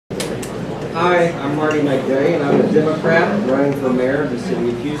Hi, I'm Marty McVey, and I'm a Democrat running for mayor of the city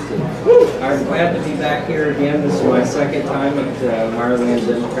of Houston. I'm glad to be back here again. This is my second time at Meyerland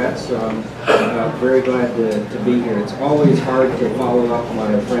Democrats, so I'm very glad to be here. It's always hard to follow up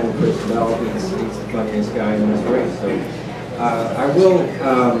my friend Chris Bell. He's the funniest guy in this race. So I will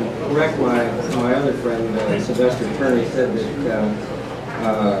correct my other friend, Sylvester Turner. He said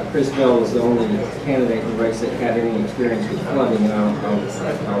that Chris Bell was the only candidate in the race that had any experience with flooding, and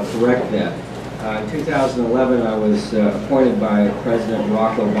I'll correct that. In 2011, I was appointed by President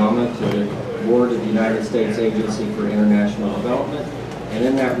Barack Obama to the board of the United States Agency for International Development, and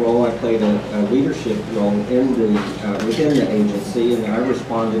in that role I played a leadership role in within the agency, and I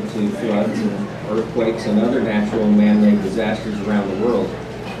responded to floods and earthquakes and other natural and man-made disasters around the world.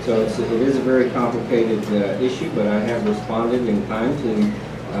 So it is a very complicated issue, but I have responded in kind to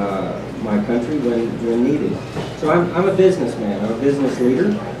my country when needed. So I'm a businessman. I'm a business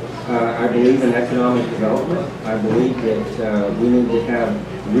leader. I believe in economic development. I believe that we need to have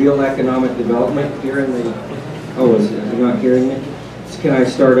real economic development here in the... Oh, you're not hearing me? Can I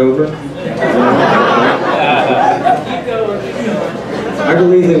start over? I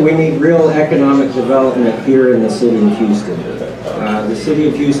believe that we need real economic development here in the city of Houston. The city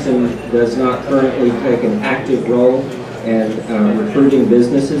of Houston does not currently take an active role in recruiting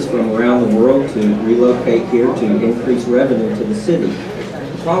businesses from around the world to relocate here to increase revenue to the city.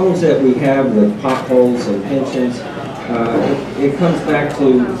 The problems that we have with potholes and pensions, it comes back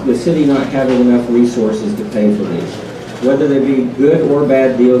to the city not having enough resources to pay for these. Whether they be good or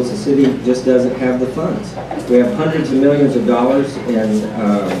bad deals, the city just doesn't have the funds. We have hundreds of millions of dollars in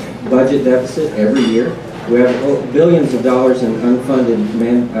budget deficit every year. We have billions of dollars in unfunded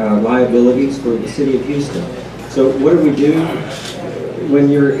liabilities for the city of Houston. So what do we do when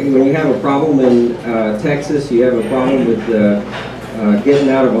you have a problem in Texas? You have a problem with getting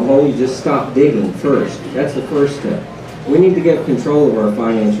out of a hole. You just stop digging first. That's the first step. We need to get control of our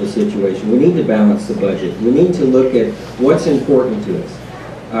financial situation. We need to balance the budget. We need to look at what's important to us.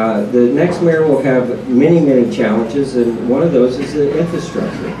 The next mayor will have many, many challenges, and one of those is the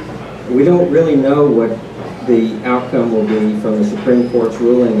infrastructure. We don't really know what the outcome will be from the Supreme Court's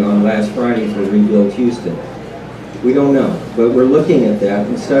ruling on last Friday for Rebuild Houston. We don't know, but we're looking at that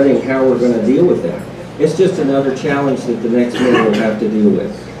and studying how we're going to deal with that. It's just another challenge that the next mayor will have to deal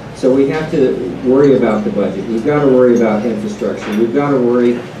with. So we have to worry about the budget. We've got to worry about infrastructure. We've got to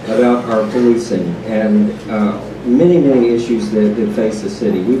worry about our policing and many, many issues that face the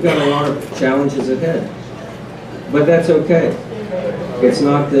city. We've got a lot of challenges ahead, but that's okay. It's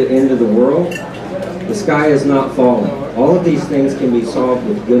not the end of the world. The sky is not falling. All of these things can be solved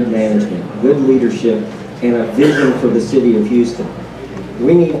with good management, good leadership, and a vision for the city of Houston.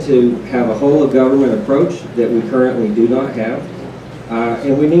 We need to have a whole of government approach that we currently do not have.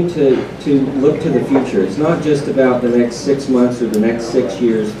 And we need to look to the future. It's not just about the next 6 months or the next 6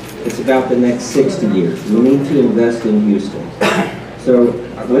 years. It's about the next 60 years. We need to invest in Houston. So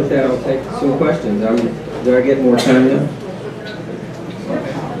with that, I'll take some questions. Do I get more time now?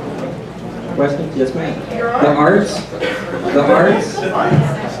 Questions? Yes, ma'am. The arts.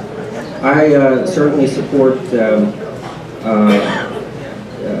 I certainly support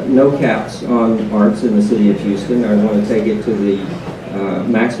no caps on arts in the city of Houston. I want to take it to the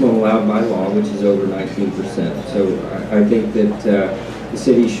maximum allowed by law, which is over 19%. So I think that the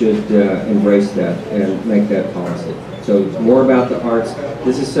city should embrace that and make that policy. So more about the arts.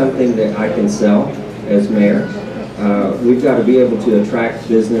 This is something that I can sell as mayor. We've got to be able to attract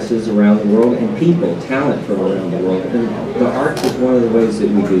businesses around the world and people, talent from around the world. And the arts is one of the ways that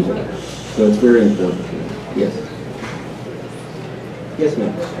we do that. So it's very important to me. Yes. Yes,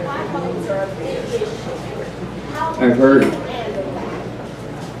 ma'am. I've heard. I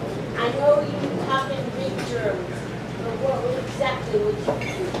know you talk in big terms, but what exactly would you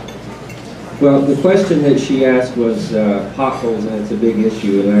do? Well, the question that she asked was potholes, and it's a big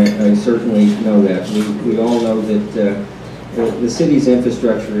issue, and I certainly know that. We all know that the city's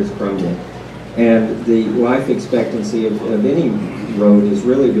infrastructure is crumbling, and the life expectancy of any road is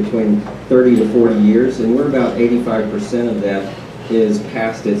really between 30 to 40 years, and we're about 85% of that is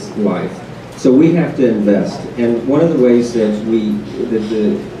past its life. So we have to invest, and one of the ways that we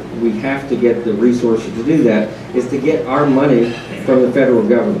have to get the resources to do that is to get our money from the federal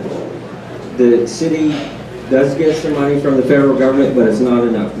government. The city does get some money from the federal government, but it's not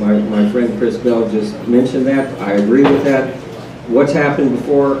enough. My friend Chris Bell just mentioned that. I agree with that. What's happened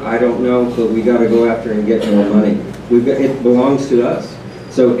before, I don't know, but we got to go after and get more money. It belongs to us.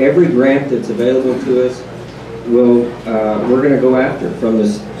 So every grant that's available to us, we're going to go after, from the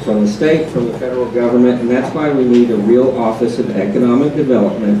from the state, from the federal government, and that's why we need a real Office of Economic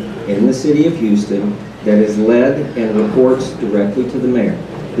Development in the city of Houston that is led and reports directly to the mayor.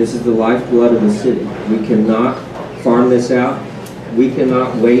 This is the lifeblood of the city. We cannot farm this out. We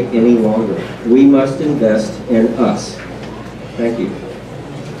cannot wait any longer. We must invest in us. Thank you.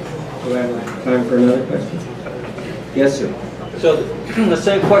 Do I have time for another question? Yes, sir. So the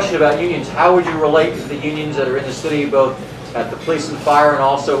same question about unions. How would you relate to the unions that are in the city, both at the police and fire, and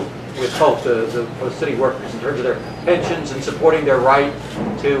also with both the city workers in terms of their pensions and supporting their right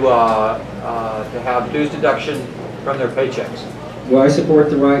to have dues deduction from their paychecks? Well, I support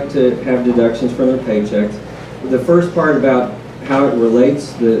the right to have deductions from their paychecks. The first part about how it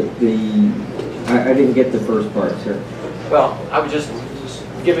relates, I didn't get the first part, sir. Well, I was just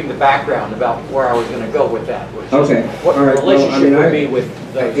giving the background about where I was going to go with that. Which Okay. is what all right. the relationship well, I would mean, be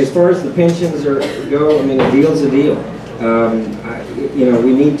with those. As far as the pensions go, I mean, a deal's a deal. You know,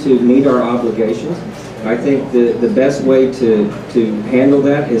 we need to meet our obligations. I think the best way to handle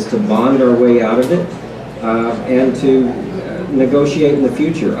that is to bond our way out of it and to negotiate in the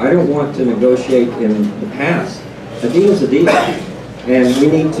future. I don't want to negotiate in the past. A deal's a deal, and we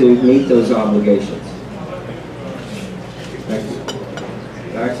need to meet those obligations. Thank you.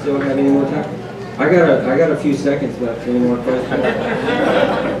 Do I still have any more time? I got a few seconds left. Any more questions?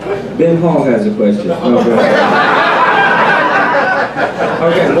 Ben Hall has a question. Oh,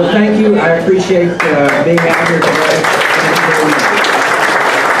 okay, well, thank you. I appreciate being out here today. Thank you very much.